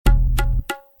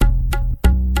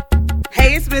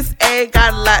Miss A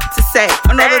got a lot to say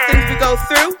on all the things we go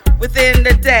through within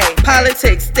the day.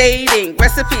 Politics, dating,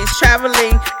 recipes,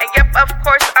 traveling, and yep, of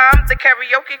course, I'm the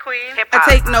karaoke queen. I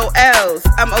take no L's,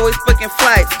 I'm always booking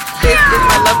flights. This is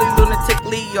my lovely lunatic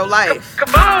Leo life.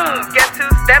 Kaboom! Guess who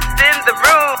stepped in the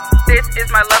room? This is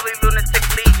my lovely lunatic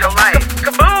Leo life.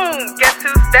 Kaboom! Guess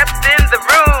who stepped in the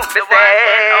room? The one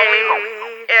and only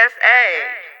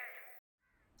S.A.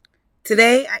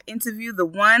 Today, I interview the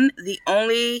one, the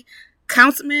only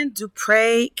Councilman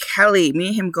Dupre Kelly. Me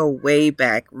and him go way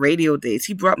back, radio days.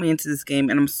 He brought me into this game,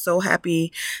 and I'm so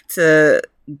happy to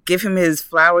give him his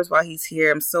flowers while he's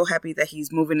here. I'm so happy that he's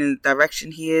moving in the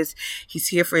direction he is. He's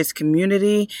here for his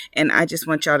community, and I just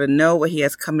want y'all to know what he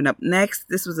has coming up next.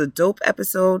 This was a dope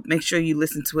episode. Make sure you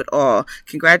listen to it all.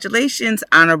 Congratulations,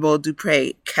 Honorable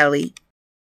Dupre Kelly.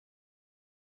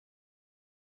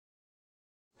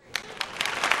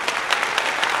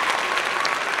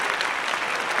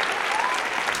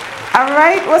 All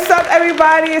right, what's up,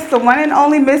 everybody? It's the one and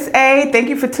only Miss A. Thank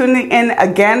you for tuning in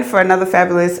again for another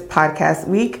fabulous podcast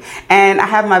week. And I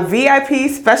have my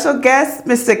VIP special guest,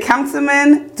 Mr.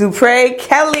 Councilman Dupre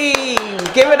Kelly.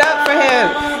 Give it up for him.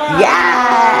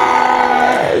 Yes!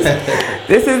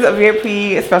 This is a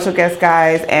VIP special guest,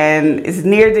 guys, and it's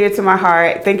near and dear to my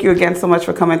heart. Thank you again so much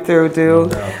for coming through,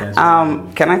 dude.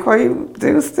 Can I call you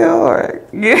dude still? Or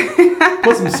yeah.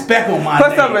 Put some respect on my name.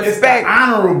 Put some respect.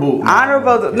 Honorable.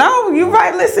 Honorable. No, you're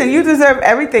right. Listen, you deserve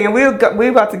everything, and we're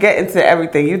about to get into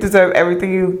everything. You deserve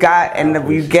everything you got and that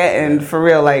we're getting for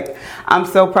real. Like, I'm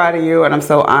so proud of you, and I'm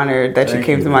so honored that you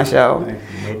came to my show. Thank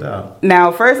you, no doubt.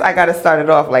 Now, first, I got to start it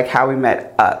off like how we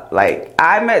met up. Like,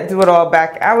 I met Do It All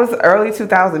back. I was early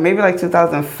 2000, maybe like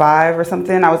 2005 or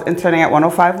something. I was interning at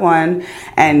 105.1,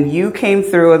 and you came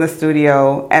through in the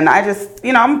studio, and I just,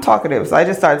 I'm talkative, so I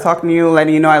just started talking to you,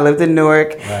 letting you know I lived in Newark,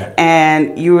 right.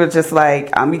 And you were just like,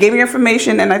 you gave me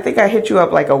information, and I think I hit you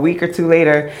up like a week or two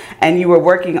later, and you were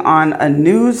working on a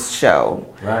news show.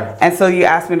 Right. And so you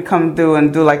asked me to come through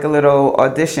and do like a little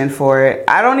audition for it.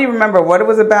 I don't even remember what it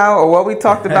was about or what we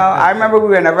talked about. I remember we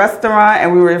were in a restaurant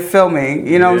and we were filming,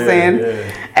 you know what I'm saying?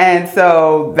 Yeah. And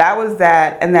so that was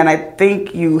that. And then I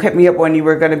think you hit me up when you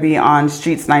were going to be on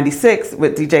Streets 96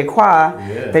 with DJ Qua.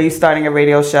 Yeah. That you starting a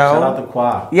radio show. Shout out to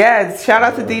Qua. Yeah, shout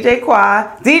out to DJ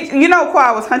Qua.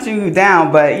 Qua was hunting you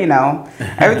down, but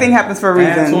everything happens for a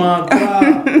reason.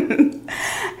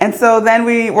 And so then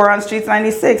we were on Streets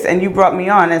 96 and you brought me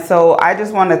on. And so I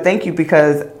just want to thank you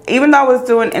because even though I was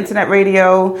doing internet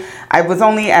radio, I was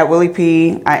only at Willie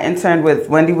P. I interned with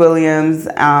Wendy Williams,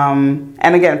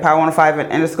 and again, Power 105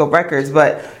 and Interscope Records.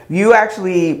 But you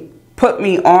actually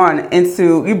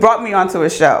you brought me onto a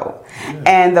show. Yeah.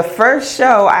 And the first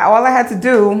show, all I had to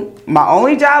do, my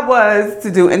only job was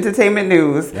to do entertainment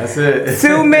news. That's it.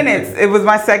 2 minutes. It was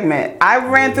my segment. I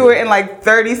ran through it in like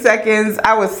 30 seconds.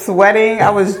 I was sweating.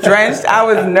 I was drenched. I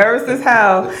was nervous as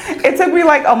hell. It took me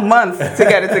like a month to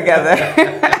get it together.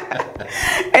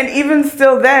 And even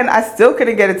still then, I still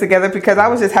couldn't get it together because I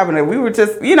was just we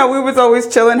was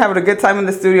always chilling, having a good time in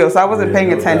the studio. So I wasn't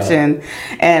paying attention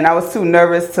and I was too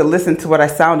nervous to listen to what I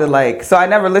sounded like. So I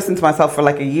never listened to myself for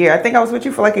like a year. I think I was with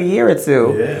you for like a year or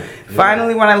two. Yeah.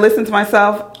 Finally, when I listened to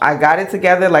myself, I got it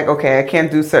together. Like, okay, I can't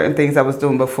do certain things I was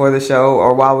doing before the show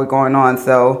or while we're going on.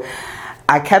 So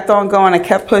I kept on going. I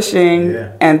kept pushing.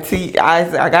 Yeah. And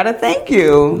I got to thank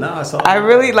you. No, it's all I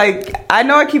really I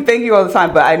know I keep thanking you all the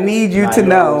time, but I need you to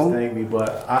know. Thank me,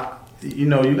 but you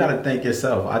got to thank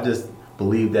yourself. I just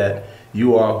believe that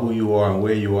you are who you are and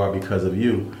where you are because of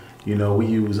you. We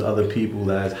use other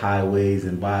people as highways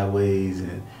and byways,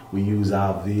 and we use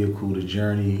our vehicle to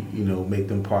journey, make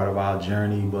them part of our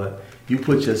journey. But you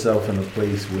put yourself in a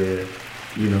place where,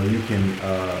 you can,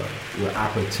 where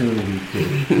opportunity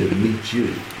could meet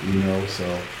you, So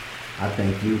I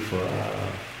thank you for,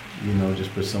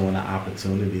 just pursuing the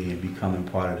opportunity and becoming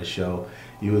part of the show.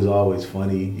 You was always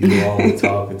funny. You were always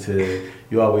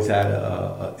you always had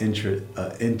a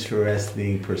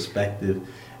interesting perspective.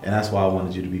 And that's why I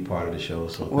wanted you to be part of the show.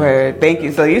 So thank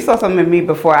you. So you saw something in me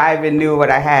before I even knew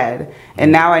what I had,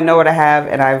 and now I know what I have,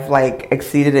 and I've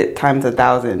exceeded it times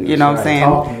 1,000. You know what I'm saying?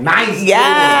 Talk nice.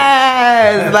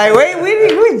 Yes.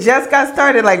 We just got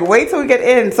started. Wait till we get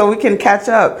in so we can catch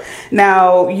up.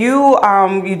 Now you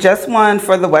just won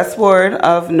for the West Ward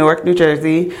of Newark, New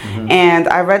Jersey, and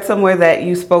I read somewhere that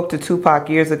you spoke to Tupac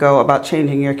years ago about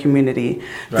changing your community.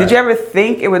 Right. Did you ever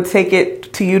think it would take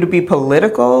it to you to be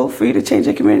political for you to change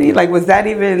your community? Was that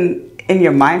even in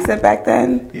your mindset back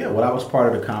then? Yeah, well, I was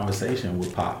part of the conversation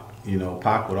with Pac.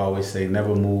 Pac would always say,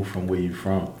 never move from where you're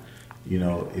from.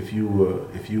 If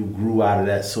you grew out of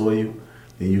that soil,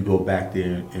 then you go back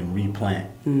there and replant.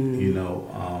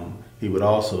 he would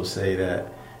also say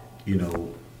that, you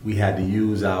know, we had to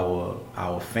use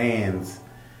our fans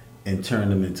and turn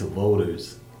them into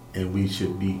voters, and we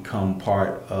should become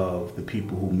part of the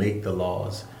people who make the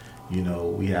laws. You know,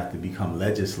 we have to become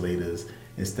legislators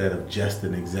instead of just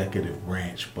an executive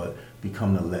branch, but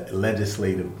become the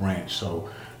legislative branch. So,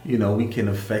 you know, we can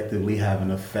effectively have an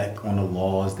effect on the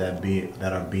laws that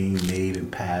are being made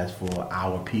and passed for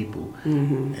our people.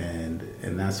 Mm-hmm.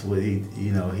 And that's what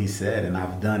he said. And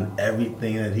I've done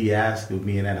everything that he asked of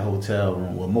me in that hotel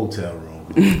room, well, motel room.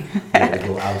 We had to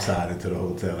go outside into the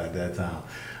hotel at that time.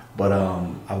 But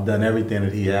I've done everything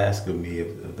that he asked of me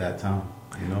at that time.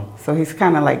 You know? So he's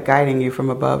kind of like guiding you from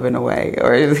above in a way,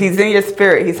 or he's in your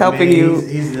spirit. He's helping you.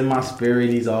 He's in my spirit.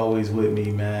 He's always with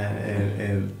me, man.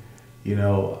 And you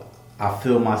know, I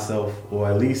feel myself, or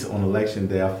at least on election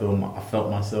day, I felt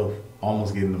myself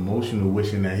almost getting emotional,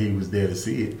 wishing that he was there to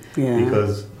see it. Yeah.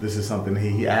 Because this is something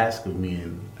he asked of me,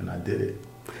 and I did it.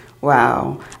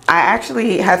 Wow. I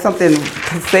actually had something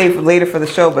to say later for the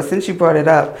show, but since you brought it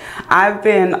up, I've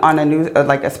been on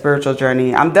a spiritual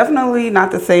journey. I'm definitely not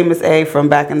the same as A from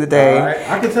back in the day. All right.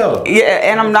 I can tell.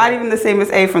 Yeah, and I'm not even the same as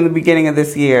A from the beginning of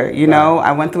this year. You know,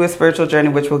 I went through a spiritual journey,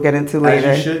 which we'll get into later.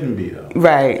 As you shouldn't be, though.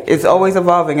 Right. It's always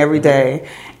evolving every day.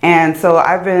 And so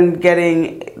I've been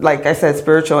getting, like I said,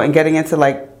 spiritual and getting into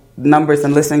like numbers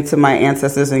and listening to my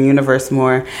ancestors and universe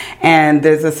more. And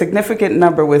there's a significant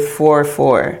number with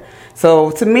 4-4.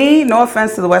 So to me, no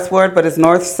offense to the West Ward, but it's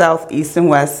north, south, east, and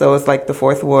west. So it's like the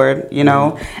fourth ward, you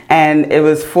know. Mm-hmm. And it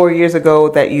was 4 years ago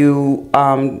that you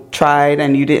tried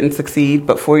and you didn't succeed.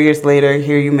 But 4 years later,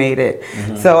 here you made it.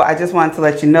 Mm-hmm. So I just wanted to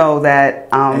let you know that.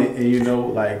 And you know,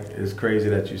 like, it's crazy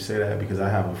that you say that because I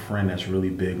have a friend that's really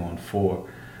big on 4.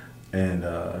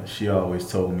 And she always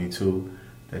told me, too,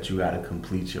 that you got to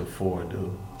complete your 4,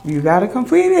 dude. You gotta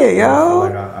complete it, yo. I feel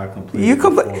like I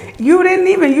completed You didn't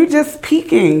even. You just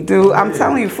peaking, dude. I'm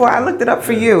telling you. 4. I looked it up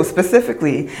for you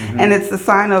specifically, and it's the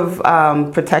sign of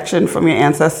protection from your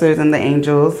ancestors and the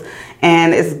angels,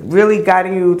 and it's really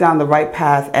guiding you down the right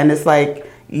path. And it's like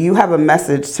you have a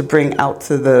message to bring out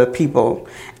to the people,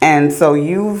 and so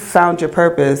you found your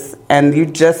purpose, and you're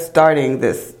just starting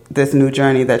this new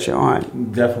journey that you're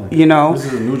on. Definitely. You know? This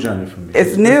is a new journey for me.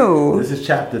 It's new. This is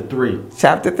chapter 3.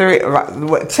 Chapter 3.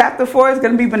 Chapter 4 is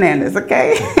going to be bananas,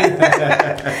 okay?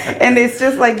 And it's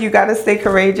just like you got to stay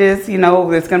courageous. You know,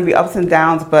 there's going to be ups and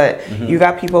downs, but you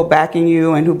got people backing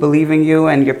you and who believe in you,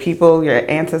 and your people, your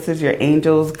ancestors, your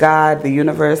angels, God, the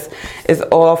universe is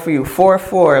all for you.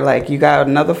 4-4. Like you got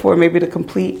another 4 maybe to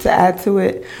complete, to add to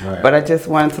it. Right. But I just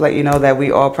wanted to let you know that we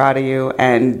all proud of you,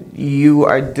 and you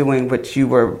are doing what you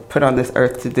were put on this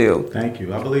earth to do. Thank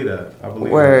you. I believe that.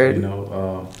 Word. That, you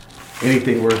know,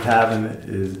 anything worth having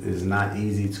is not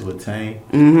easy to attain.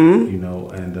 Mm-hmm. You know,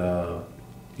 and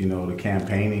you know, the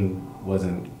campaigning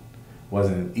wasn't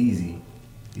easy.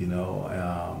 You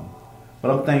know, but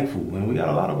I'm thankful, and we got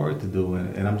a lot of work to do,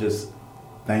 and I'm just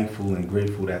thankful and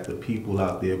grateful that the people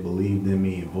out there believed in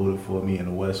me and voted for me in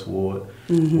the West Ward,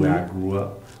 where I grew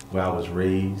up, where I was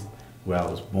raised, where I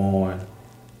was born,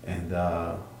 and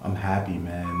I'm happy,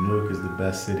 man. Newark is the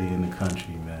best city in the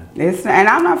country, man. And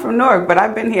I'm not from Newark, but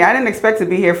I've been here. I didn't expect to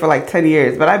be here for like 10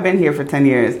 years, but I've been here for 10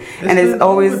 years. It's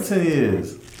always over 10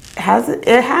 years. Has it?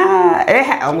 It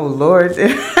has. Oh, Lord.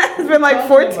 It's been like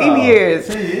 14 years.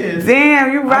 10 years.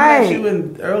 Damn, you're right. I met you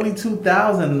in early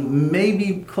 2000,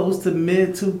 maybe close to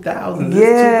mid 2000.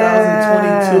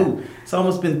 Yeah. It's 2022. It's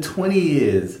almost been 20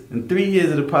 years. In 3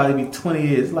 years, it'll probably be 20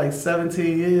 years. Like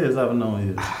 17 years I've known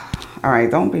you. All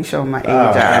right, don't be showing my age. All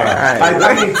right.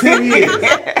 I mean, 10 years.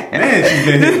 Man, she's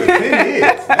been here for 10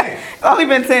 years. Man. It's only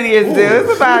been 10 years, dude.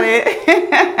 That's about it.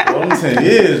 Well, 10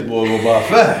 years, boy, go by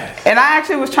fast. And I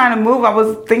actually was trying to move. I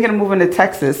was thinking of moving to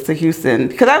Texas, to Houston.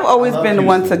 Because I've always been the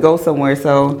one to go somewhere,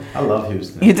 so. I love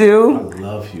Houston. You do? I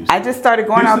love Houston. I just started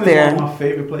going Houston out there. Houston is one of my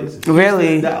favorite places. Really?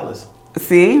 Houston, Dallas.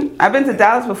 See? I've been to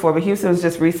Dallas before, but Houston was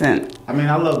just recent. I mean,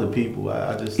 I love the people.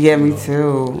 I just. Yeah, me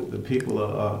too. The people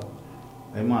are.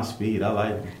 They my speed. I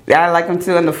like them. Yeah, I like them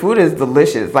too, and the food is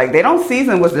delicious. Like, they don't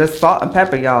season with just salt and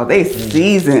pepper, y'all. They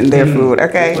season their food,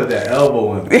 okay? They put that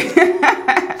elbow in it.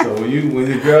 So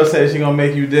when the girl says she gonna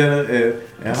make you dinner and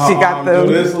her she got do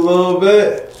this a little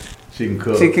bit, she can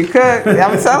cook. She can cook.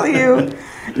 I'm telling you.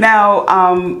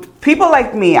 Now, people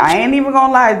like me, I ain't even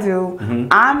gonna lie, dude.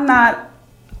 I'm not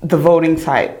the voting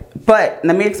type. But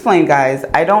let me explain, guys.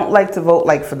 I don't like to vote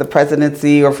like for the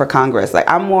presidency or for Congress. Like,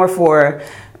 I'm more for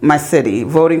my city,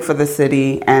 voting for the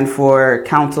city and for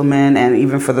councilmen and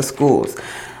even for the schools.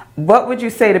 what would you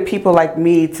say to people like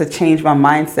me to change my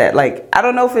mindset? Like, I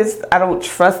don't know if it's, I don't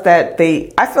trust that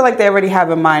I feel like they already have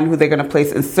in mind who they're going to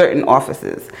place in certain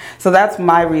offices. So that's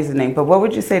my reasoning. But what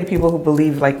would you say to people who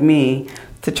believe like me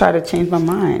to try to change my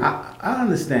mind? I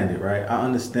understand it, right? I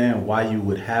understand why you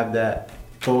would have that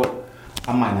thought.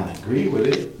 I might not agree with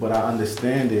it, but I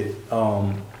understand it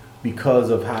because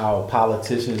of how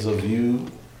politicians are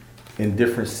viewed in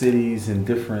different cities, in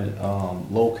different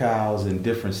locales, in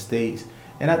different states,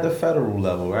 and at the federal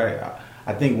level, right?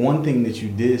 I think one thing that you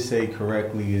did say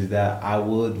correctly is that I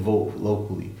would vote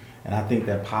locally. And I think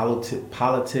that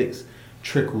politics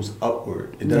trickles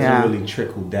upward. It doesn't really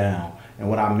trickle down. And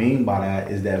what I mean by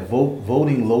that is that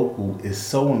voting local is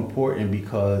so important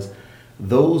because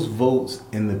those votes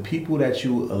and the people that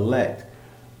you elect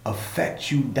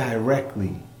affect you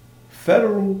directly.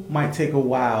 Federal might take a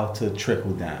while to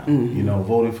trickle down. Mm-hmm. You know,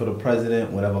 voting for the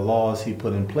president, whatever laws he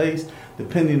put in place,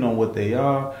 depending on what they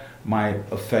are, might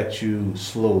affect you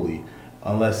slowly,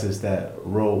 unless it's that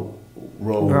Roe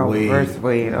versus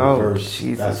Wade. Oh,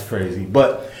 Jesus. That's crazy.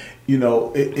 But, you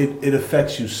know, it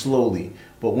affects you slowly.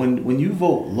 But when you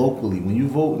vote locally, when you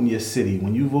vote in your city,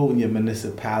 when you vote in your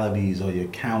municipalities or your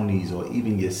counties or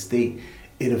even your state,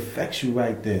 it affects you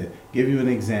right there. Give you an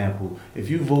example. If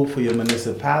you vote for your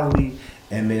municipality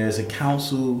and there's a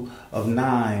council of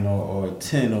 9 or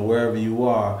 10 or wherever you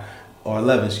are, or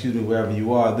 11, wherever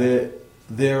you are,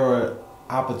 there are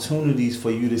opportunities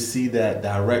for you to see that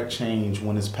direct change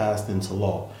when it's passed into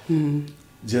law. Mm-hmm.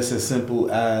 Just as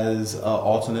simple as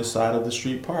alternate side of the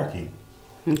street parking.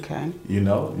 Okay. You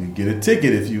know, you get a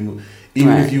ticket if you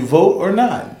vote or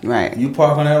not. Right. You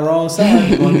park on that wrong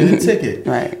side, you're gonna get a ticket.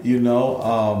 Right. You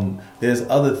know, there's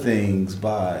other things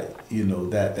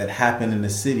that happen in the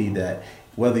city that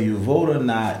whether you vote or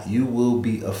not, you will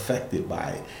be affected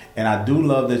by it. And I do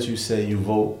love that you say you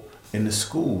vote in the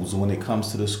schools when it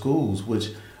comes to the schools, which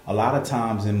a lot of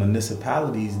times in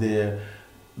municipalities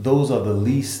those are the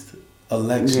least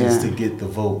elections to get the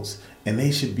votes. And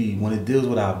they should be, when it deals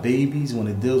with our babies, when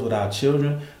it deals with our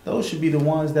children, those should be the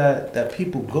ones that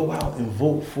people go out and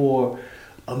vote for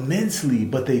immensely,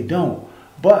 but they don't.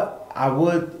 But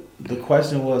the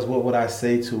question was, what would I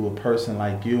say to a person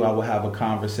like you? I would have a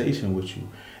conversation with you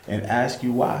and ask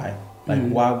you why. Like,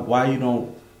 why you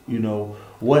don't,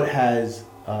 what has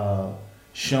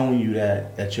shown you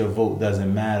that your vote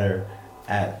doesn't matter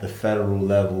at the federal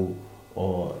level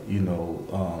or,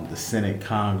 the Senate,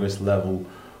 Congress level?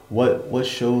 What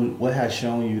has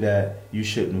shown you that you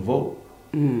shouldn't vote?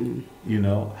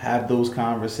 Have those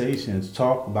conversations,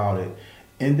 talk about it,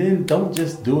 and then don't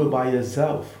just do it by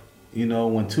yourself.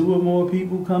 When 2 or more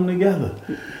people come together,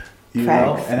 and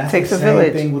that's the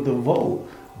same thing with the vote.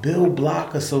 Build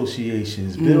block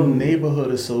associations, build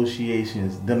neighborhood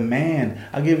associations.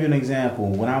 I'll give you an example.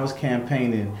 When I was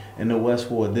campaigning in the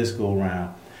West Ward this go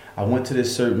round, I went to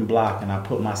this certain block and I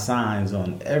put my signs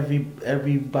on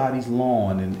everybody's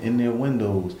lawn and in their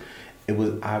windows.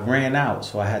 I ran out,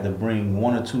 so I had to bring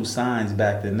 1 or 2 signs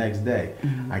back the next day.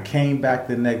 Mm-hmm. I came back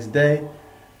the next day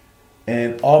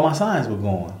and all my signs were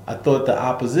gone. I thought the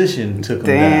opposition took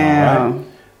them down, right?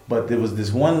 But there was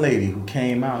this one lady who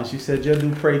came out and she said, "You're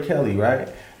Dupre Kelly, right?"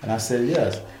 And I said,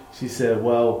 "Yes." She said,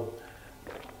 "Well,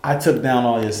 I took down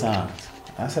all your signs."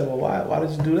 I said, "Well, why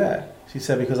did you do that?" She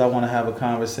said, "Because I want to have a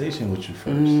conversation with you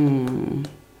first."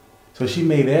 So she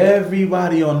made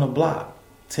everybody on the block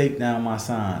take down my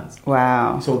signs.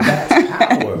 Wow. So that's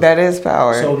power. That is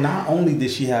power. So not only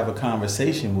did she have a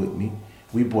conversation with me,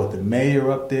 we brought the mayor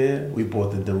up there. We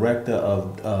brought the director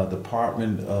of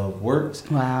Department of Works.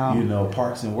 Wow.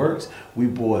 Parks and Works. We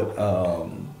brought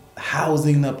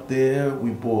housing up there. We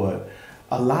brought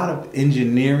a lot of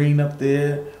engineering up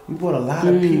there. We brought a lot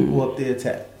of people up there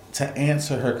to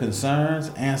answer her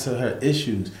concerns, answer her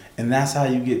issues. And that's how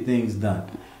you get things done.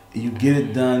 You get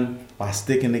it done by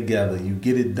sticking together. You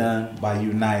get it done by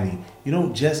uniting. You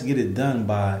don't just get it done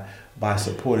by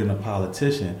supporting a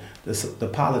politician. The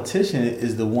politician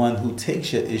is the one who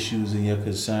takes your issues and your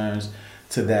concerns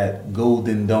to that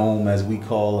golden dome, as we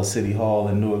call a city hall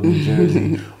in Newark, New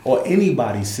Jersey, or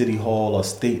anybody's city hall or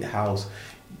state house.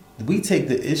 We take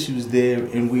the issues there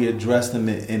and we address them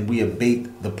and we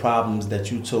abate the problems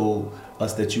that you told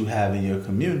us that you have in your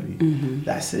community. Mm-hmm.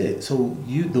 That's it. So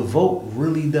the vote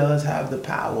really does have the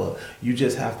power. You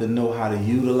just have to know how to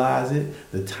utilize it,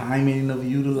 the timing of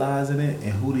utilizing it,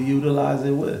 and who to utilize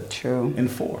it with. True. And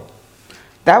for.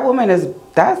 That's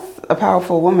a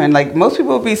powerful woman. Like, most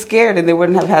people would be scared and they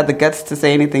wouldn't have had the guts to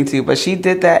say anything to you, but she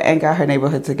did that and got her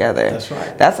neighborhood together. That's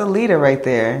right. That's a leader right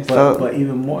there. But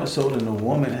even more so than the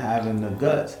woman having the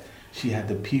guts, she had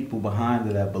the people behind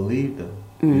her that believed her.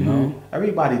 You know,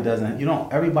 everybody doesn't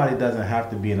have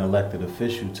to be an elected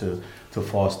official to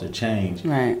foster change.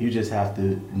 Right. You just have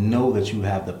to know that you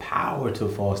have the power to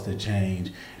foster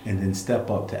change, and then step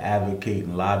up to advocate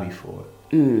and lobby for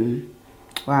it.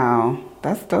 Wow,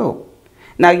 that's dope.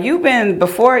 Now, you've been,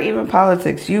 before even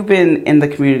politics, you've been in the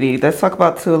community. Let's talk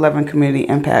about 211 Community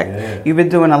Impact. Yeah. You've been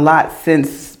doing a lot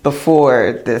since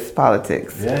before this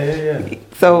politics. Yeah.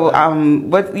 So,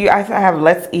 I have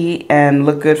Let's Eat and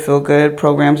Look Good, Feel Good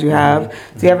programs you have.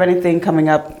 Do you have anything coming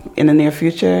up in the near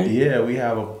future? Yeah,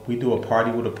 we do a Party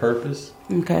with a Purpose.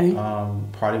 Okay.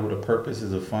 Party with a Purpose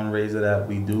is a fundraiser that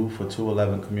we do for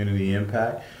 211 Community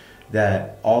Impact.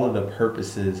 That all of the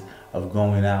purposes of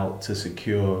going out to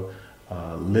secure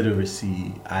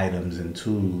literacy items and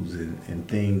tools and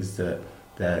things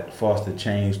that foster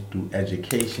change through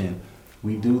education,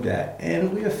 we do that.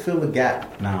 And we're a Fill a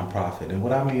Gap nonprofit. And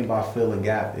what I mean by Fill a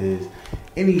Gap is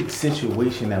any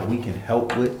situation that we can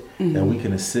help with, that we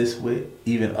can assist with,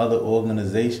 even other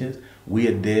organizations, we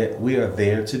are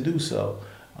there to do so.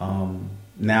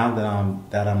 Now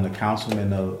that I'm the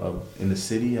councilman in the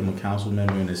city, I'm a council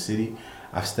member in the city.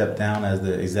 I've stepped down as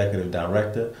the executive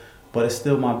director, but it's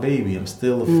still my baby. I'm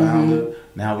still a founder.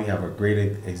 Now we have a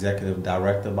great executive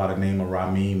director by the name of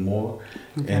Ramin Moore,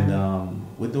 and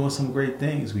we're doing some great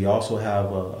things. We also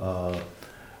have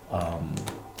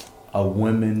a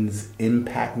women's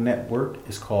impact network.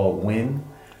 It's called WIN,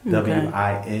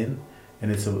 WIN,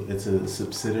 and it's a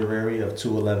subsidiary of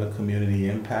 211 Community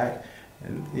Impact.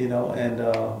 And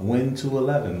WIN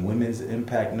 211, Women's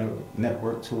Impact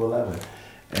Network 211,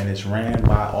 and it's ran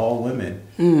by all women.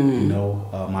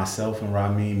 Myself and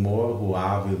Ramin Moore, who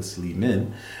are obviously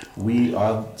men, we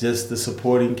are just the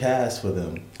supporting cast for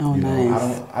them. Oh,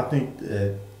 nice.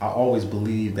 I always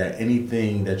believe that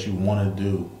anything that you want to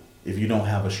do, if you don't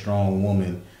have a strong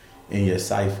woman in your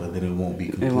cipher, then it won't be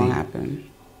complete. It won't happen.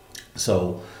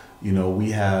 So, we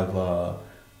have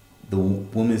the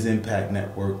Women's Impact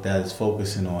Network that is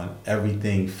focusing on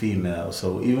everything female.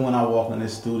 So even when I walk in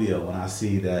this studio, when I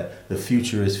see that the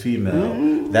future is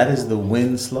female, that is the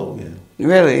WIN slogan.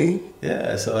 Really?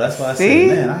 Yeah, so that's why I said,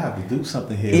 man, I have to do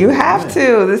something here. You have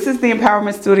to. This is the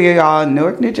Empowerment Studio, y'all, in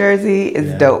Newark, New Jersey.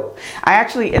 It's dope. I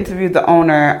actually interviewed the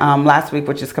owner last week,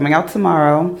 which is coming out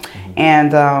tomorrow.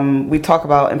 And we talk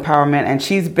about empowerment, and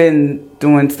she's been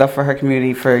doing stuff for her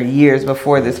community for years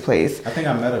before this place. I think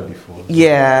I met her before.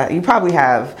 Yeah, you probably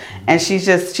have. And she's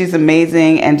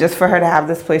amazing. And just for her to have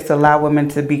this place to allow women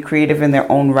to be creative in their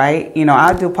own right.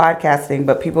 I do podcasting,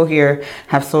 but people here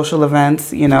have social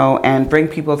events, and bring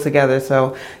people together.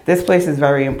 So this place is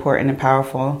very important and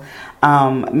powerful.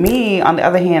 Me, on the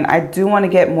other hand, I do want to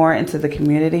get more into the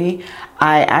community.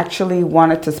 I actually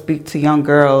wanted to speak to young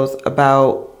girls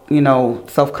about,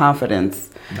 self-confidence.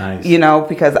 Nice.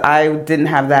 Because I didn't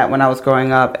have that when I was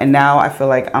growing up, and now I feel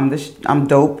like I'm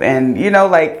dope, and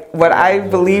what I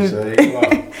believe.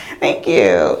 Thank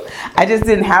you. I just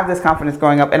didn't have this confidence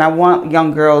growing up, and I want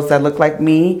young girls that look like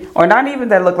me, or not even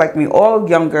that look like me, all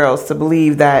young girls to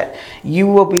believe that you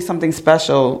will be something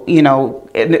special.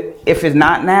 And if it's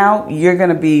not now, you're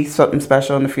gonna be something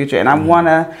special in the future, and I want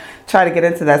to try to get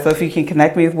into that. So if you can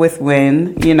connect me with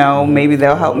WIN, maybe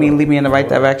they'll help me lead me in the right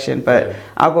direction. But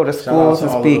I'll go to school to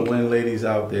speak. Shout out to all the WIN ladies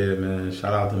out there, man.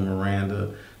 Shout out to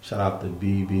Miranda. Shout out to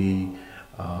BB.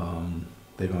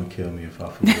 They're going to kill me if I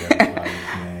forget everybody's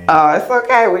name. Oh, it's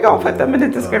okay. We're going to put them in the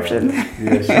description.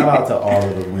 Shout out to all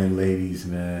of the WIN ladies,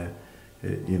 man.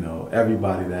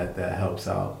 Everybody that helps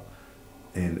out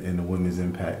in the Women's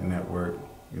Impact Network.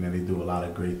 They do a lot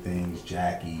of great things.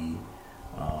 Jackie.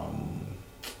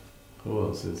 Who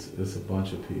else? It's a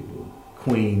bunch of people.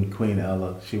 Queen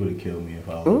Ella. She would have killed me if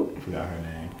I forgot her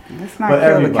name. Let's not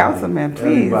kill the councilman,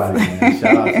 please. Everybody, man.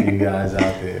 Shout out to you guys out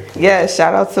there. Yeah,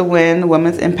 shout out to WIN,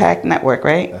 Women's Impact Network,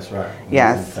 right? That's right.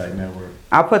 Yes. Impact Network.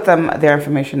 I'll put their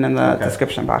information in the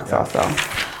description box also.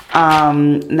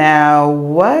 Now,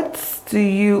 do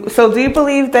you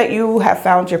believe that you have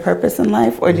found your purpose in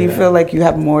life, or do you feel like you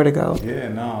have more to go? Yeah,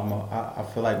 no, I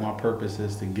feel like my purpose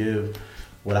is to give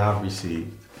what I've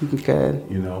received. Good.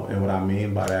 And what I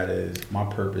mean by that is my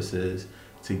purpose is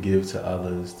to give to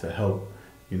others, to help,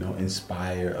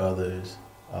 inspire others,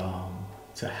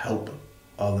 to help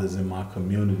others in my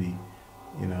community,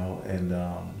 and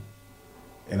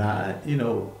I,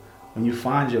 when you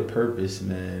find your purpose,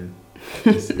 man,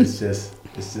 it's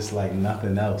just like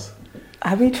nothing else.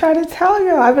 I've been trying to tell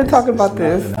you. I've been talking about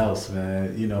this. Nothing else,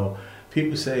 man.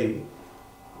 People say,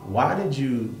 why did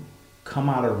you come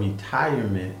out of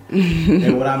retirement?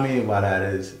 And what I mean by that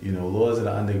is, Lords of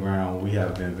the Underground, we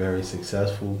have been very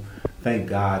successful. Thank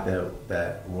God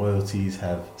that royalties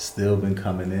have still been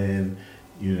coming in.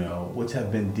 which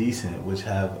have been decent, which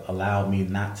have allowed me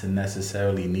not to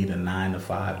necessarily need a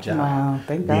 9-to-5 job. Wow,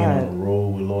 thank Being God. on the road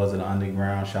with Lords of the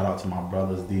Underground. Shout out to my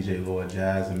brothers, DJ Lord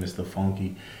Jazz and Mr.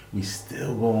 Funky. We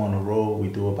still go on the road. We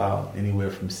do about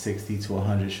anywhere from 60 to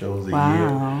 100 shows a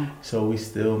year. So we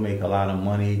still make a lot of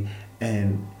money.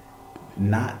 And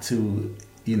not to,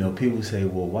 people say,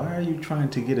 well, why are you trying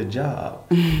to get a job?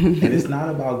 And it's not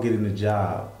about getting a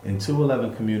job. In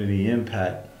 211 Community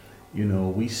Impact,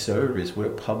 we service. We're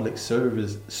public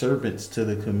servants to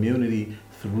the community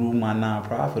through my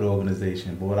nonprofit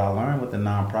organization. But what I learned with the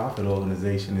nonprofit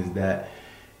organization is that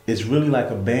it's really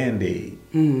like a Band-Aid.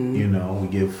 We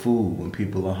give food when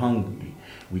people are hungry.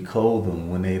 We clothe them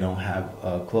when they don't have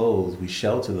clothes. We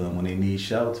shelter them when they need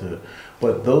shelter.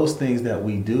 But those things that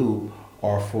we do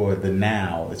are for the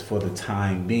now. It's for the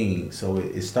time being. So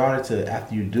it started to,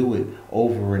 after you do it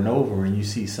over and over and you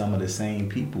see some of the same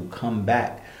people come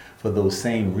back for those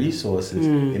same resources,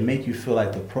 it make you feel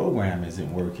like the program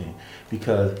isn't working.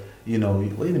 Because, wait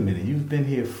a minute, you've been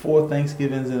here 4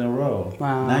 Thanksgivings in a row.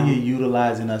 Wow. Now you're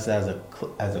utilizing us as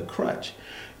a crutch.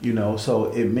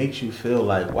 So it makes you feel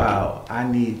like, wow,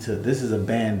 this is a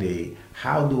Band-Aid.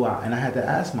 And I had to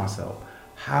ask myself,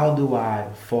 how do I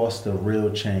foster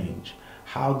real change?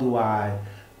 How do I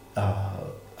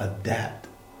adapt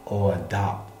or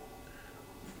adopt,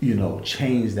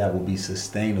 change that will be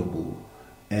sustainable?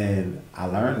 And I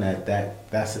learned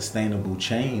that sustainable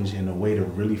change and the way to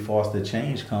really foster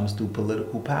change comes through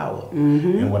political power.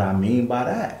 And what I mean by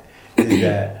that is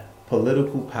that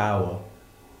political power,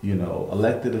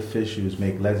 elected officials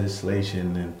make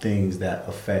legislation and things that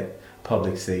affect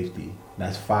public safety.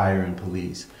 That's fire and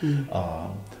police.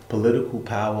 Political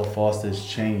power fosters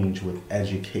change with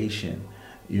education.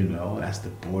 That's the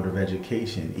Board of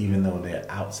Education. Even though they're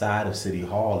outside of City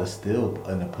Hall, it's still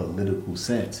in a political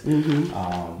sense. They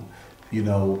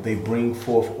bring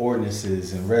forth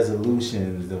ordinances and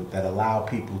resolutions that allow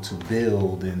people to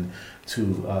build and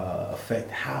to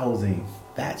affect housing.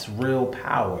 That's real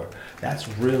power. That's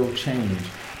real change.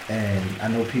 And I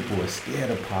know people are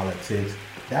scared of politics.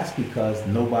 That's because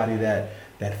nobody that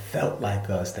felt like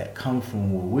us, that come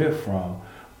from where we're from,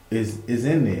 is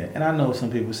in there. And I know some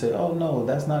people say, oh no,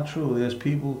 that's not true. There's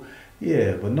people,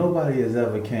 but nobody has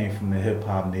ever came from the hip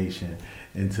hop nation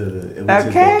into which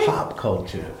is the pop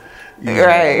culture.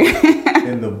 Right.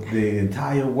 In the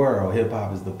entire world, hip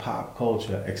hop is the pop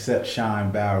culture, except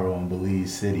Shine Barrow and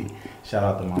Belize City. Shout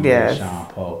out to my man Sean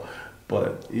Poe.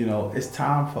 But it's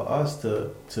time for us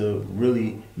to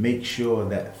really make sure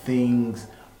that things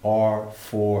are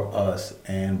for us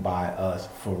and by us,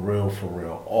 for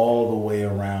real, all the way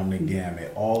around the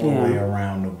gamut, all the way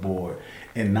around the board,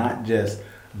 and not just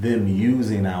them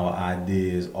using our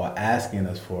ideas or asking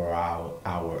us for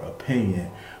our opinion,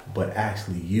 but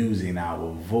actually using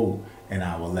our vote and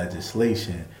our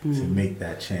legislation to make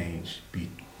that change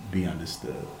be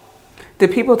understood.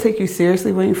 Did people take you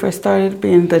seriously when you first started,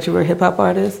 being that you were a hip-hop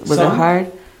artist? Was it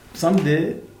hard? Some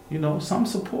did. Some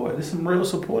support. There's some real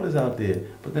supporters out there.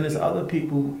 But then there's other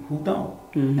people who don't.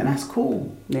 And that's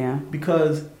cool. Yeah.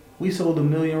 Because we sold 1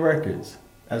 million records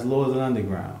as Lords of the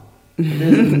Underground. But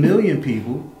there's 1 million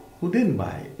people who didn't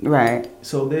buy it. Right.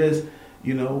 So there's,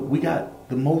 we got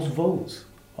the most votes.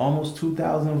 Almost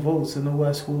 2,000 votes in the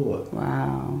West Ward.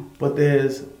 Wow. But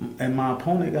and my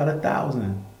opponent got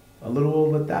 1,000. A little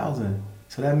over 1,000.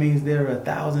 So that means there are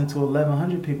 1,000 to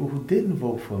 1,100 people who didn't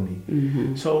vote for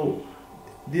me. So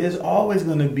there's always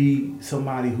going to be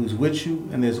somebody who's with you,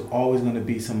 and there's always going to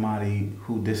be somebody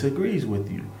who disagrees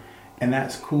with you. And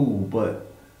that's cool,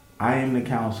 but I am the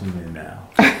councilman now.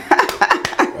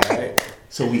 Right?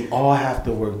 So we all have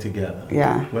to work together.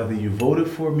 Yeah. Whether you voted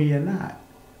for me or not.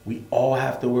 We all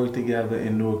have to work together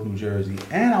in Newark, New Jersey.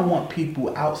 And I want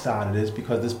people outside of this,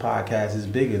 because this podcast is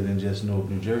bigger than just Newark,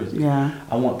 New Jersey. Yeah.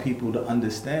 I want people to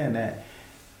understand that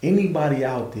anybody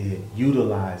out there,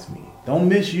 utilize me. Don't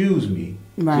misuse me.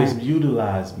 Right. Just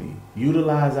utilize me.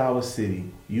 Utilize our city.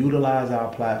 Utilize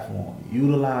our platform.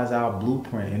 Utilize our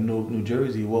blueprint in Newark, New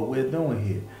Jersey, what we're doing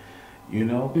here.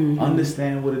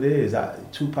 Understand what it is.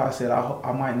 Tupac said,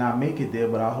 I might not make it there,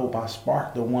 but I hope I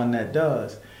spark the one that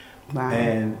does. Wow.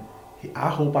 And I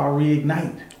hope I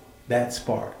reignite that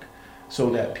spark so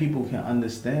that people can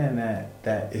understand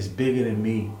that it's bigger than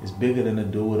me. It's bigger than the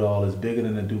Do-It-All. It's bigger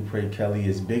than the Dupree Kelly.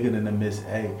 It's bigger than the Miss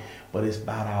A. But it's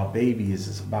about our babies.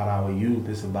 It's about our youth.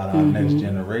 It's about our next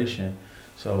generation.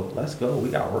 So let's go. We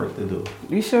got work to do.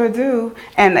 You sure do.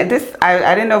 And I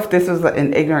didn't know if this was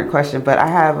an ignorant question, but I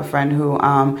have a friend who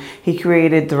he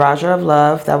created The Raja of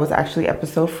Love. That was actually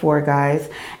episode 4, guys.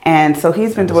 And so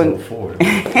he's been doing 4.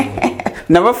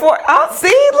 Number 4. Oh,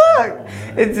 see, look.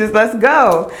 It's just, let's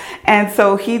go. And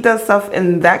so he does stuff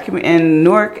in that in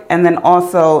Newark and then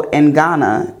also in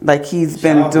Ghana. Like he's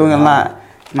been doing a lot.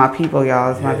 My people,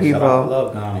 y'all. It's my people. I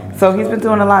love Ghana, man. So he's been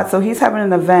doing a lot. So he's having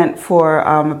an event for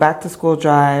a back to school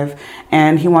drive,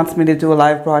 and he wants me to do a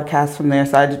live broadcast from there.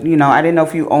 So I didn't know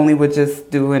if you only would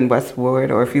just do in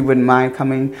Westwood, or if you wouldn't mind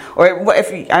coming, or if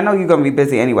you, I know you're gonna be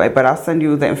busy anyway. But I'll send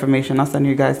you the information. I'll send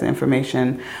you guys the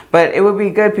information. But it would be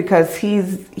good because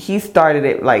he started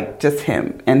it, like just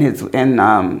him and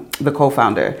the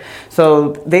co-founder.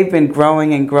 So they've been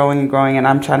growing and growing and growing, and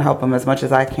I'm trying to help them as much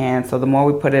as I can. So the more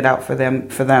we put it out for them,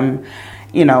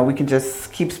 we can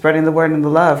just keep spreading the word and the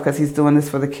love, because he's doing this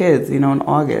for the kids, in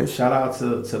August. Shout out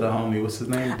to the homie. What's his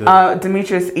name?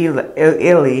 Demetrius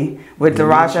Ely with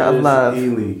Daraja of Love.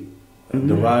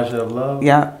 Daraja of Love?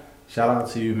 Yeah. Shout out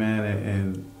to you, man,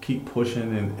 and keep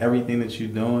pushing, and everything that you're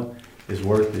doing is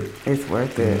worth it. It's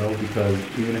worth it. Because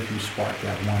even if you spark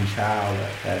that one child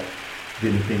that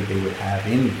didn't think they would have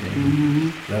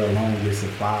anything, let alone get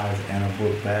supplies and a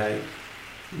book bag,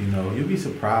 you'll be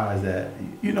surprised that,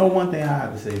 one thing I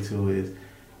have to say too is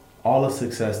all the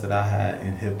success that I had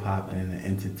in hip hop and in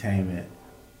entertainment,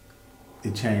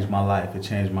 it changed my life, it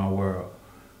changed my world.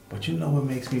 But what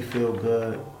makes me feel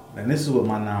good? And this is with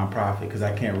my nonprofit, because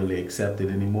I can't really accept it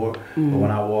anymore. But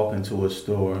when I walk into a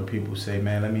store and people say,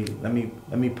 "Man, let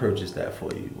me purchase that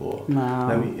for you," or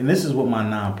and this is with my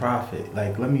nonprofit,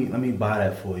 like let me buy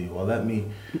that for you, or let me,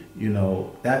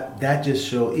 that just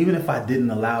shows. Even if I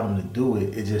didn't allow them to do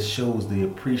it, it just shows the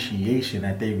appreciation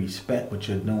that they respect what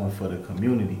you're doing for the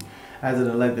community. As an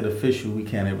elected official, we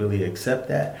can't really accept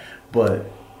that, but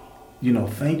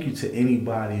thank you to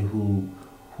anybody who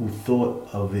thought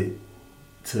of it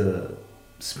to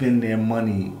spend their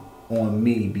money on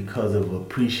me because of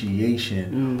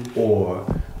appreciation, or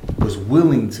was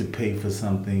willing to pay for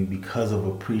something because of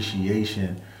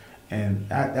appreciation. And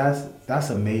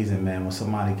that's amazing, man, when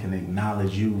somebody can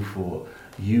acknowledge you for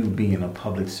you being a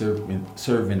public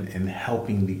servant and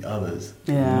helping the others.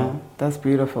 Yeah, that's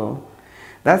beautiful.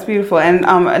 That's beautiful. And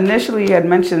initially you had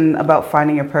mentioned about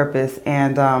finding your purpose,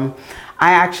 and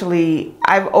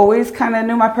I've always kind of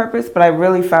knew my purpose, but I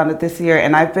really found it this year,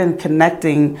 and I've been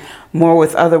connecting more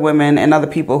with other women and other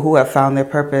people who have found their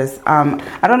purpose.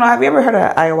 I don't know, have you ever heard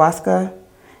of ayahuasca?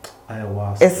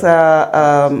 Ayahuasca. It's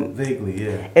vaguely,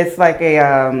 yeah. It's like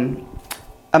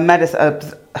a medicine.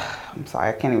 I'm sorry,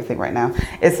 I can't even think right now.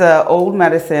 It's an old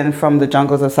medicine from the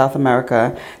jungles of South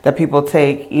America that people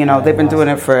take. They've been doing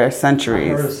it for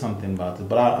centuries. I heard something about this,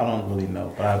 but I don't really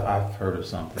know. But I've heard of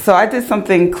something. So I did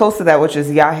something close to that, which is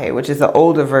yahe, which is an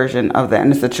older version of that,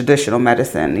 and it's a traditional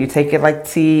medicine. You take it like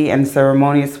tea in a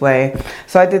ceremonious way.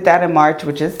 So I did that in March,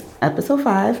 which is episode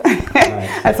 5.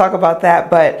 Nice. I talk about that,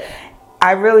 but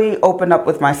I really opened up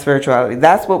with my spirituality.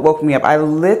 That's what woke me up. I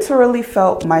literally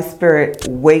felt my spirit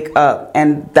wake up,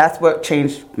 and that's what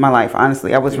changed my life,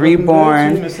 honestly. I was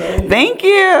reborn. Thank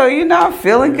you. I'm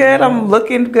feeling good. I'm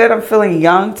looking good. I'm feeling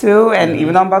young too. And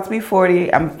even though I'm about to be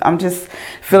 40, I'm just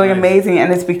feeling amazing.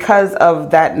 And it's because of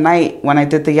that night when I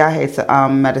did the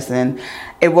yahe medicine.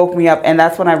 It woke me up, and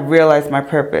that's when I realized my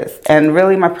purpose. And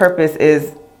really my purpose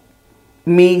is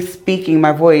me speaking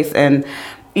my voice. And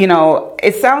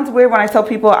it sounds weird when I tell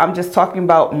people I'm just talking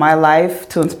about my life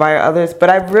to inspire others, but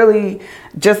I really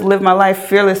just live my life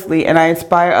fearlessly, and I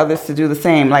inspire others to do the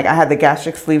same. Like, I had the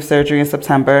gastric sleeve surgery in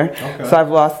September, so I've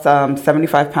lost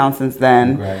 75 pounds since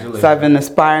then. So I've been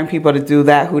inspiring people to do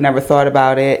that who never thought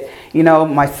about it.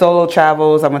 My solo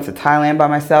travels, I went to Thailand by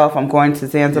myself. I'm going to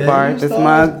Zanzibar this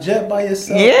month. Jet by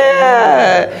yourself.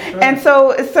 Yeah. Right. And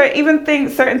so it's certain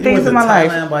things in my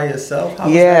life. Thailand by yourself? How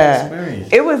was that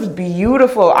experience? It was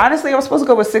beautiful. Honestly, I was supposed to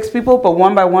go with 6 people, but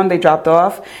one by one they dropped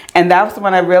off, and that's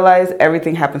when I realized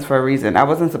everything happens for a reason. I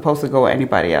wasn't supposed to go with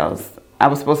anybody else. I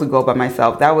was supposed to go by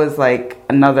myself. That was like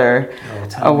another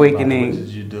awakening. What did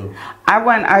you do?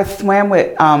 I swam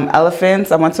with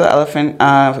elephants. I went to elephant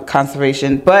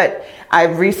conservation, but I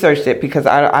researched it because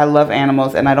I love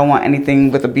animals and I don't want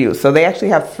anything with abuse. So they actually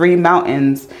have 3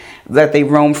 mountains that they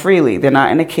roam freely. They're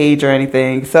not in a cage or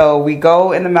anything. So we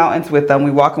go in the mountains with them.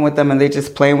 We walking with them, and they're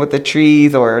just playing with the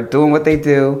trees or doing what they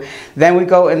do. Then we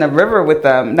go in the river with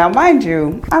them. Now, mind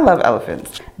you, I love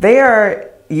elephants. They are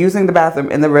using the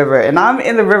bathroom in the river, and I'm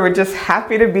in the river just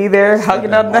happy to be there,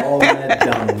 hugging up all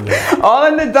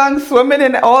in the dung, swimming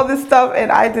and all this stuff,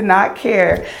 and I did not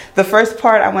care. The first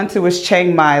part I went to was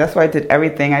Chiang Mai. That's where I did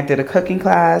everything. I did a cooking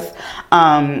class.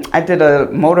 I did a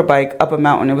motorbike up a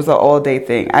mountain. It was an all-day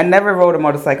thing. I never rode a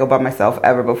motorcycle by myself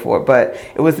ever before, but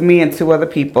it was me and 2 other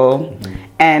people.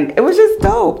 And it was just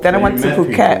dope. Then I went to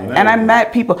Phuket, and I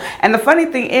met people. And the funny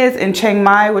thing is, in Chiang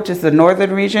Mai, which is the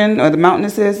northern region, or the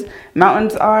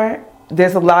mountains are,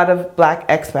 there's a lot of black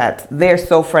expats. They're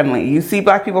so friendly. You see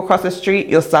black people across the street,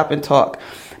 you'll stop and talk.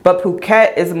 But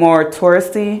Phuket is more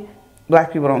touristy.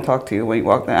 Black people don't talk to you when you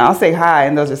walk there. I'll say hi,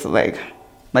 and they'll just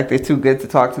like they're too good to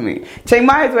talk to me. Chiang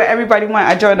Mai is where everybody went.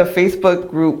 I joined a Facebook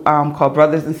group called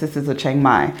Brothers and Sisters of Chiang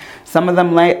Mai. Some of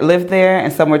them lived there,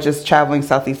 and some were just traveling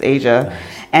Southeast Asia.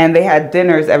 Nice. And they had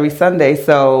dinners every Sunday.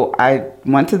 So I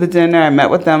went to the dinner, I met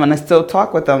with them, and I still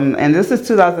talk with them. And this is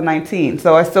 2019,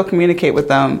 so I still communicate with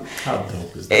them. How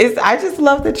dope is that? I just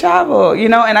love to travel,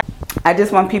 and I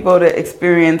just want people to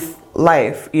experience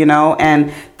life,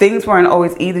 and things weren't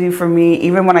always easy for me.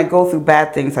 Even when I go through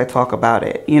bad things, I talk about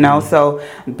it, So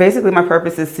basically my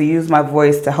purpose is to use my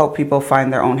voice to help people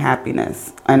find their own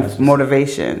happiness and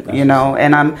motivation,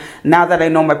 and now that I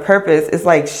know my purpose, it's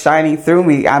like shining through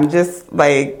me. I'm just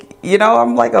like,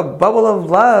 I'm like a bubble of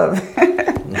love.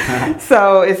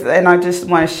 So and I just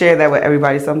want to share that with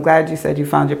everybody. So I'm glad you said you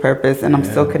found your purpose, and I'm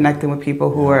still connecting with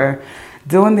people who are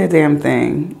doing their damn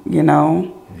thing,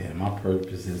 Yeah, my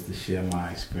purpose is to share my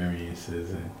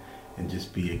experiences and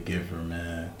just be a giver,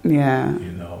 man. Yeah.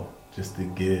 Just to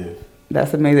give.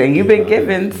 That's amazing. You've been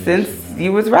giving since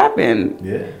you was rapping.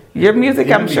 Yeah. Your music,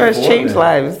 Even I'm sure, has changed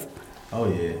lives.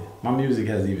 Oh, yeah. My music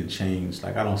has even changed.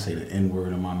 Like, I don't say the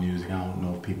N-word in my music. I don't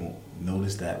know if people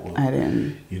notice that. Well, I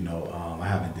didn't. I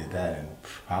haven't did that in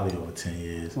probably over 10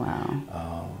 years.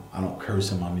 Wow. I don't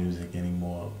curse in my music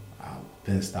anymore.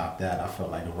 Then stop that. I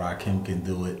felt like if Rakim can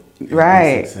do it,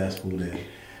 right, be successful, then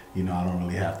I don't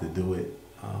really have to do it,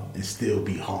 and still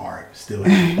be hard, still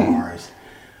have bars,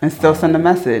 and still send a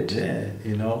message. Yeah,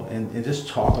 and just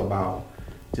talk about,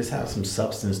 just have some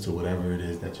substance to whatever it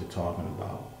is that you're talking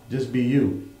about. Just be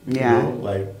you. Yeah.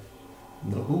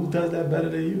 Who does that better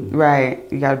than you?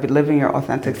 Right. You got to be living your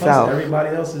authentic self. Everybody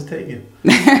else is taken.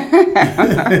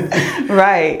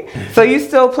 Right. So you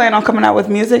still plan on coming out with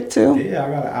music too? Yeah, I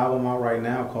got an album out right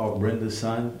now called Brenda's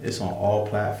Son. It's on all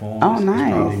platforms. Oh, nice.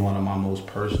 It's probably one of my most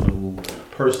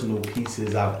personal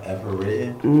pieces I've ever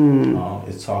written.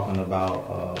 It's talking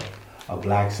about a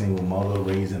black single mother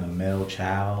raising a male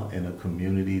child in a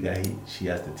community that she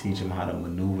has to teach him how to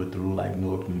maneuver through, like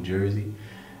Newark, New Jersey.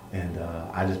 And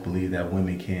I just believe that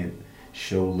women can't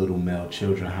show little male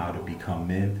children how to become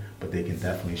men, but they can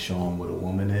definitely show them what a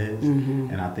woman is.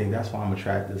 And I think that's why I'm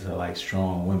attracted to like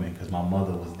strong women, because my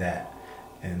mother was that.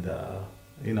 And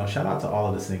shout out to all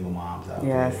of the single moms out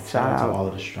there. Shout out to all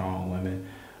of the strong women.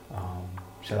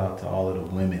 Shout out to all of the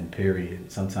women,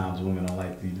 period. Sometimes women don't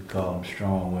like you to call them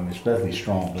strong women, especially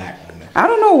strong black women. I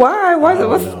don't know why.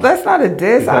 That's not a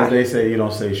diss. Because they say you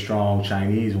don't say strong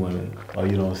Chinese women, or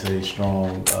you don't say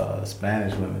strong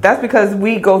Spanish women. That's because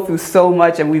we go through so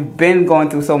much, and we've been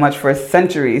going through so much for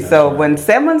centuries. So right. When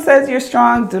someone says you're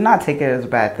strong, do not take it as a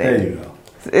bad thing. There you go.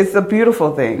 It's a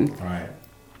beautiful thing. Right.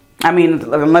 I mean,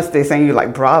 unless they're saying you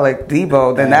like brolic,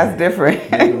 Debo, then that's different.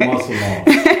 Get the muscle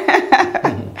on.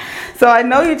 So I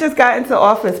know you just got into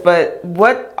office, but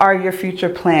what are your future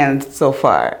plans so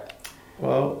far?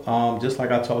 Well, just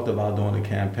like I talked about during the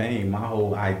campaign, my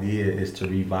whole idea is to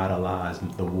revitalize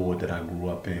the ward that I grew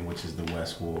up in, which is the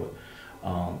West Ward.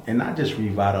 And not just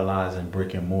revitalizing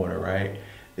brick and mortar, right?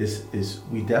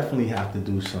 We definitely have to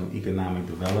do some economic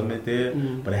development there,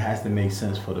 but it has to make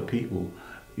sense for the people.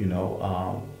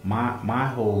 My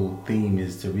whole theme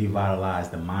is to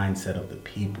revitalize the mindset of the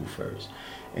people first.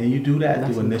 And you do that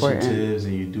through initiatives,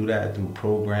 and you do that through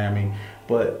programming.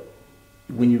 But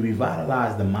when you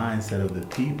revitalize the mindset of the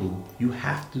people, you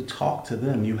have to talk to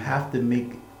them. You have to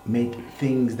make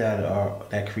things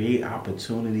that create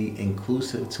opportunity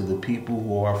inclusive to the people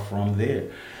who are from there.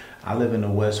 I live in the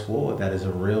West Ward. That is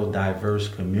a real diverse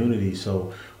community.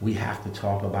 So we have to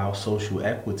talk about social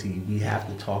equity. We have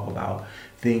to talk about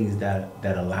things that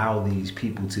allow these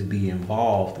people to be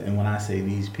involved. And when I say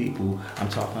these people, I'm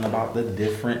talking about the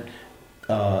different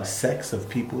sects of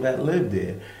people that live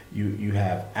there. You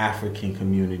have African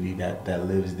community that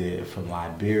lives there, from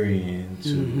Liberian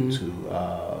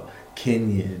to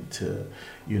Kenyan to,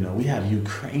 we have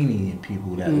Ukrainian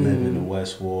people that live in the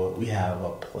West Ward. We have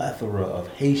a plethora of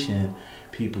Haitian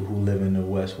people who live in the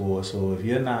West Ward. So if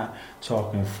you're not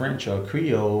talking French or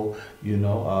Creole,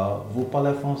 vous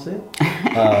parlez français?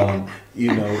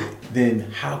 Then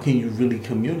how can you really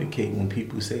communicate when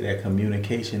people say that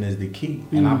communication is the key?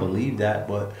 And I believe that,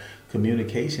 but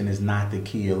communication is not the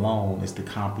key alone. It's the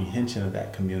comprehension of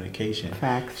that communication.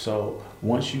 Facts. So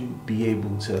once you be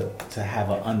able to have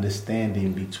an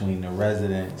understanding between the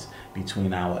residents,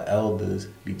 between our elders,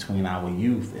 between our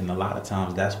youth, and a lot of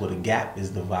times that's where the gap is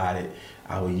divided.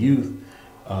 Our youth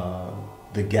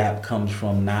the gap comes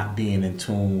from not being in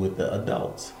tune with the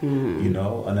adults. Mm-hmm. You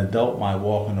know, an adult might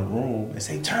walk in a room and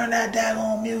say, turn that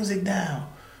daggone music down,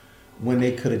 when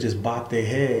they could have just bopped their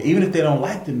head. Even if they don't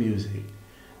like the music,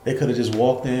 they could have just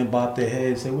walked in, bopped their head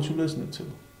and say, what you listening to?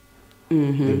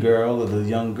 Mm-hmm. The girl or the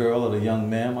young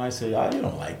man might say, oh, you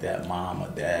don't like that, mom or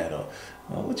dad, or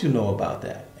well, what you know about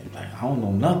that? And like, I don't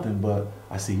know nothing, but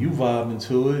I see you vibing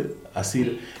to it. I see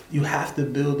that you have to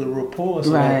build a rapport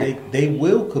so that they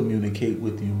will communicate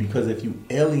with you, because if you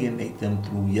alienate them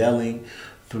through yelling,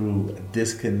 through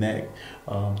disconnect,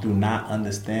 through not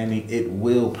understanding, it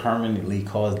will permanently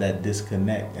cause that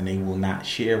disconnect, and they will not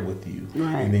share with you.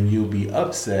 Right. And then you'll be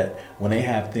upset when they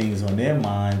have things on their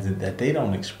minds that they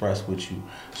don't express with you.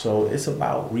 So it's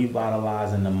about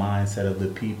revitalizing the mindset of the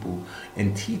people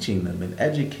and teaching them and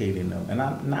educating them, and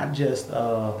not just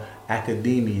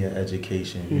academia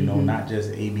education, you know, not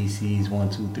just ABCs, 1,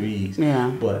 2,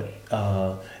 3s, but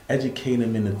educate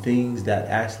them in the things that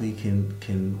actually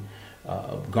can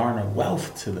garner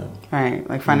wealth to them. Right,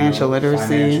 like financial literacy.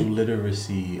 Financial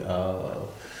literacy,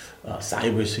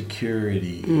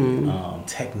 cybersecurity,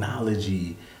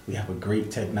 technology. We have a great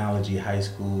technology high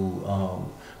school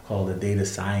called the Data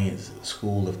Science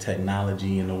School of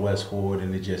Technology in the West Ward,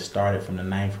 and it just started from the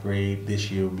 9th grade.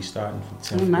 This year we'll be starting from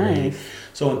 10th grade.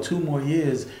 So in 2 more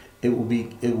years, it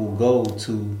will go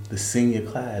to the senior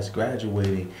class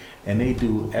graduating, and they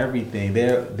do everything.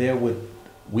 They're what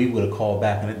we would have called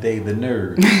back in the day the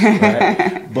nerds,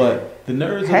 right? But the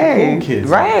nerds are the cool kids,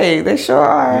 right? They sure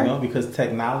are. You know, because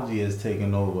technology has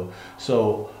taken over.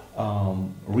 So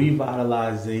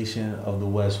revitalization of the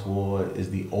West Ward is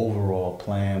the overall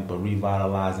plan, but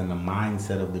revitalizing the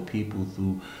mindset of the people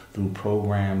through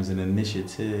programs and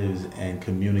initiatives, and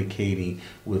communicating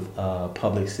with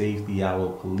public safety, our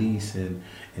police, and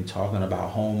talking about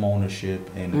home ownership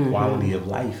and quality of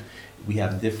life. We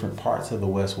have different parts of the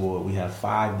West Ward. We have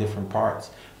 5 different parts.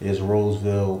 There's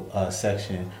Roseville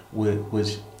section,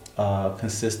 which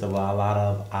consists of a lot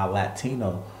of our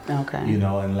Latino, you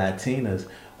know, and Latinas.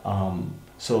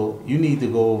 So you need to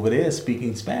go over there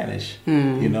speaking Spanish,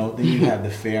 you know. Then you have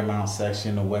the Fairmount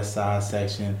section, the West Side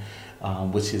section,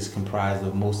 which is comprised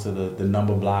of most of the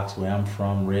number blocks where I'm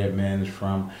from, Redmond is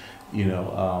from, you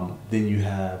know. Then you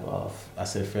have, I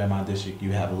said Fairmount District,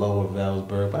 you have Lower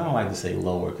Velsburg, but I don't like to say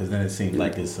lower because then it seems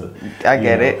like it's a... I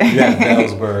get it. You have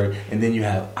Velsburg, and then you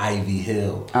have Ivy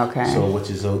Hill. Okay. So which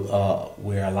is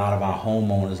where a lot of our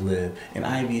homeowners live. And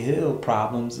Ivy Hill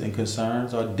problems and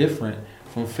concerns are different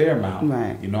from Fairmount.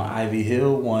 Right. You know, Ivy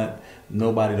Hill want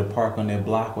nobody to park on their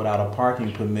block without a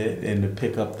parking permit and to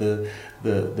pick up the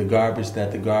garbage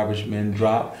that the garbage men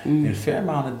drop. And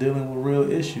Fairmount are dealing with real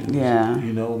issues. Yeah.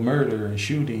 You know, murder and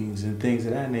shootings and things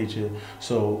of that nature.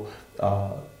 So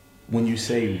when you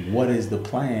say what is the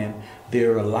plan,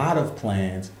 there are a lot of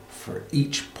plans for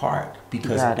each part,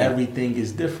 because everything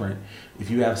is different.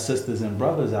 If you have sisters and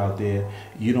brothers out there,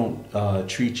 you don't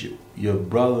treat your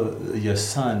brother, your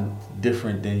son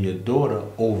different than your daughter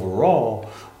overall,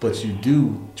 but you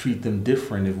do treat them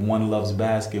different. If one loves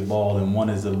basketball and one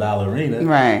is a ballerina,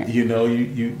 right? You know,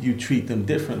 you treat them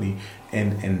differently,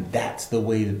 and that's the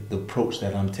way, the approach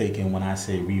that I'm taking when I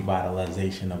say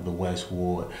revitalization of the West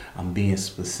Ward. I'm being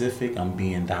specific, I'm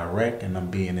being direct, and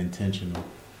I'm being intentional.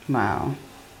 Wow,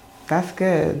 that's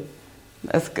good.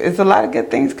 It's a lot of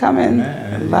good things coming.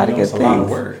 Man, a lot of good things. It's a lot of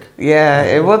work. Yeah,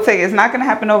 it will take. It's not going to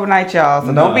happen overnight, y'all.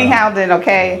 So don't be hounded,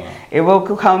 okay? It will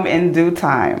come in due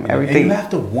time. Everything. And you have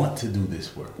to want to do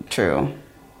this work. True.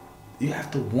 You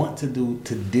have to want to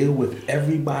deal with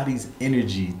everybody's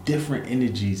energy, different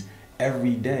energies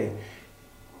every day.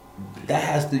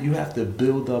 You have to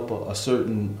build up a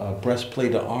certain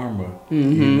breastplate of armor,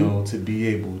 you know, to be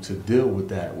able to deal with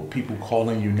that. With people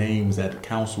calling you names at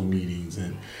council meetings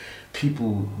and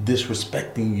people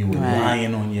disrespecting you and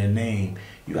lying on your name.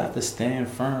 You have to stand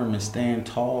firm and stand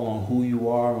tall on who you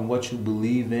are and what you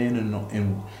believe in,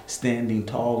 and standing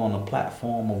tall on a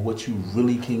platform of what you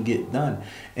really can get done.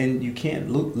 And you can't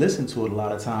listen to it a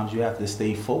lot of times. You have to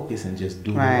stay focused and just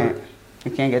do the work.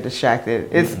 You can't get distracted.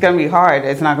 It's going to be hard.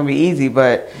 It's not going to be easy,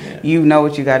 but you know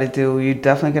what you got to do. You're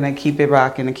definitely going to keep it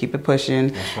rocking and keep it pushing.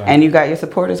 That's right. And you got your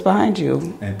supporters behind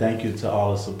you. And thank you to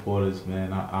all the supporters,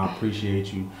 man. I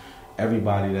appreciate you.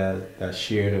 Everybody that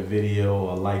shared a video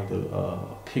or liked a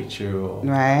picture or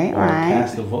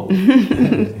cast a vote.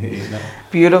 You know?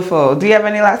 Beautiful. Do you have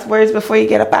any last words before you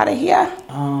get up out of here?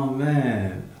 Oh,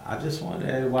 man. I just want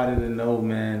everybody to know,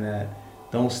 man, that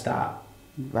don't stop.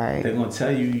 Right. They're going to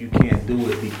tell you can't do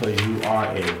it because you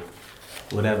are A.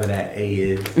 Whatever that A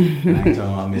is. I ain't talking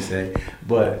about Miss A.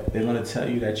 But they're going to tell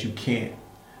you that you can't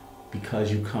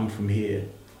because you come from here.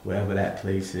 wherever that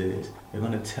place is. They're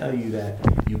going to tell you that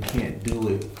you can't do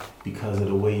it because of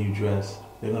the way you dress.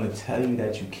 They're going to tell you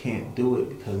that you can't do it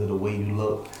because of the way you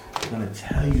look. They're going to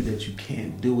tell you that you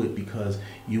can't do it because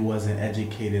you wasn't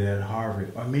educated at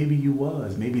Harvard. Or maybe you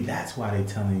was. Maybe that's why they're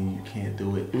telling you you can't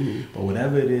do it. Mm-hmm. But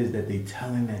whatever it is that they're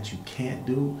telling that you can't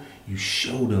do, you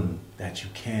show them that you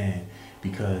can.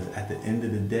 Because at the end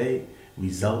of the day,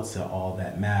 results are all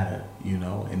that matter, you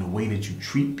know, and the way that you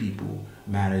treat people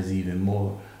matters even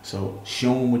more. So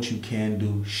show them what you can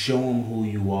do, show them who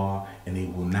you are, and they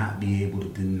will not be able to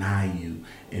deny you.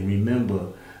 And remember,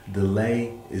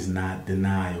 delay is not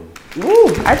denial.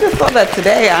 Ooh, I just saw that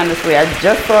today, honestly. I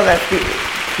just saw that.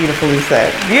 Beautifully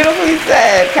said. Beautifully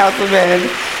said, Councilman.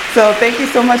 So thank you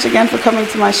so much again for coming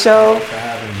to my show. Thanks for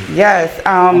having me. Yes.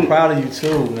 I'm proud of you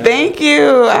too, man. Thank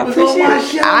you. I appreciate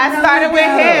it. I started with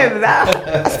him.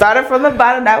 I started from the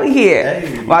bottom. Now we here.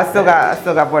 Hey, well, I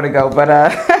still got more to go, but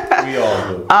we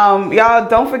all do. Y'all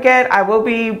don't forget, I will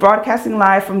be broadcasting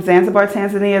live from Zanzibar,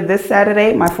 Tanzania this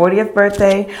Saturday, my 40th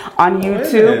birthday on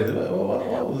YouTube.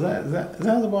 What was that?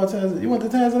 Zanzibar, Tanzania? You went to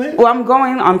Tanzania? Well, I'm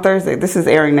going on Thursday. This is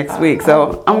airing next week,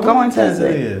 so I'm going to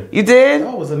Tanzania. You did?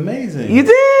 That was amazing. You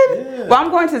did? Yeah. Well,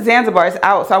 I'm going to Zanzibar. It's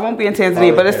out, so I won't be in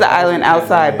Tanzania, but it's the island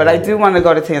outside. But I do want to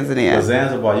go to Tanzania. Well,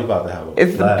 Zanzibar, you about to have a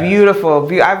It's blast. Beautiful.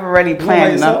 I've already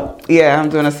planned. Yeah, I'm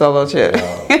doing a solo trip.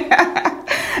 Wow.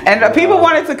 And people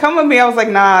wanted to come with me. I was like,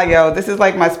 nah, yo, this is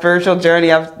like my spiritual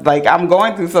journey. I'm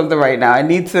going through something right now. I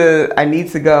need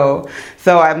to go.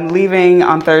 So I'm leaving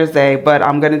on Thursday, but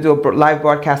I'm going to do a live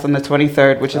broadcast on the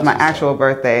 23rd, which is my actual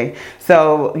birthday.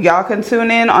 So y'all can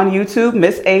tune in on YouTube,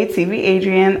 Miss A TV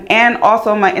Adrian, and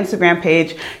also my Instagram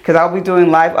page, because I'll be doing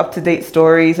live up-to-date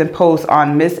stories and posts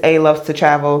on Miss A Loves to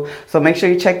Travel. So make sure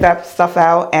you check that stuff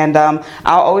out. And I'll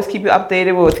always keep you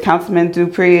updated with what Councilman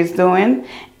Dupree is doing.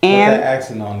 And put that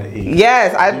accent on the E.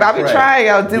 Yes, I'll be trying,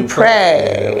 y'all. Dupree. Yeah,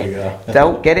 there we go.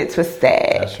 Don't get it twisted.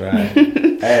 That's right.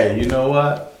 Hey, you know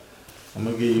what? I'm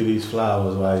going to give you these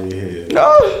flowers while you're here.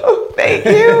 Oh, thank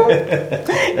you.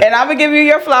 And I'm going to give you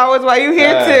your flowers while you're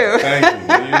here, too. Thank you.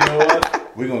 And you know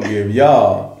what? We're going to give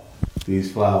y'all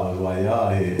these flowers while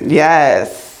y'all here.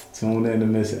 Yes. Tune in to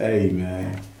Miss A,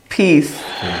 man. Peace.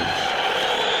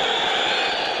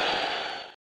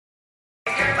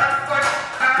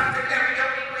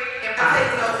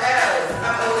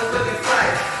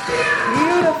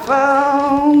 Beautiful.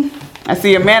 I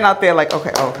see a man out there like,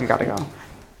 okay, oh, you got to go.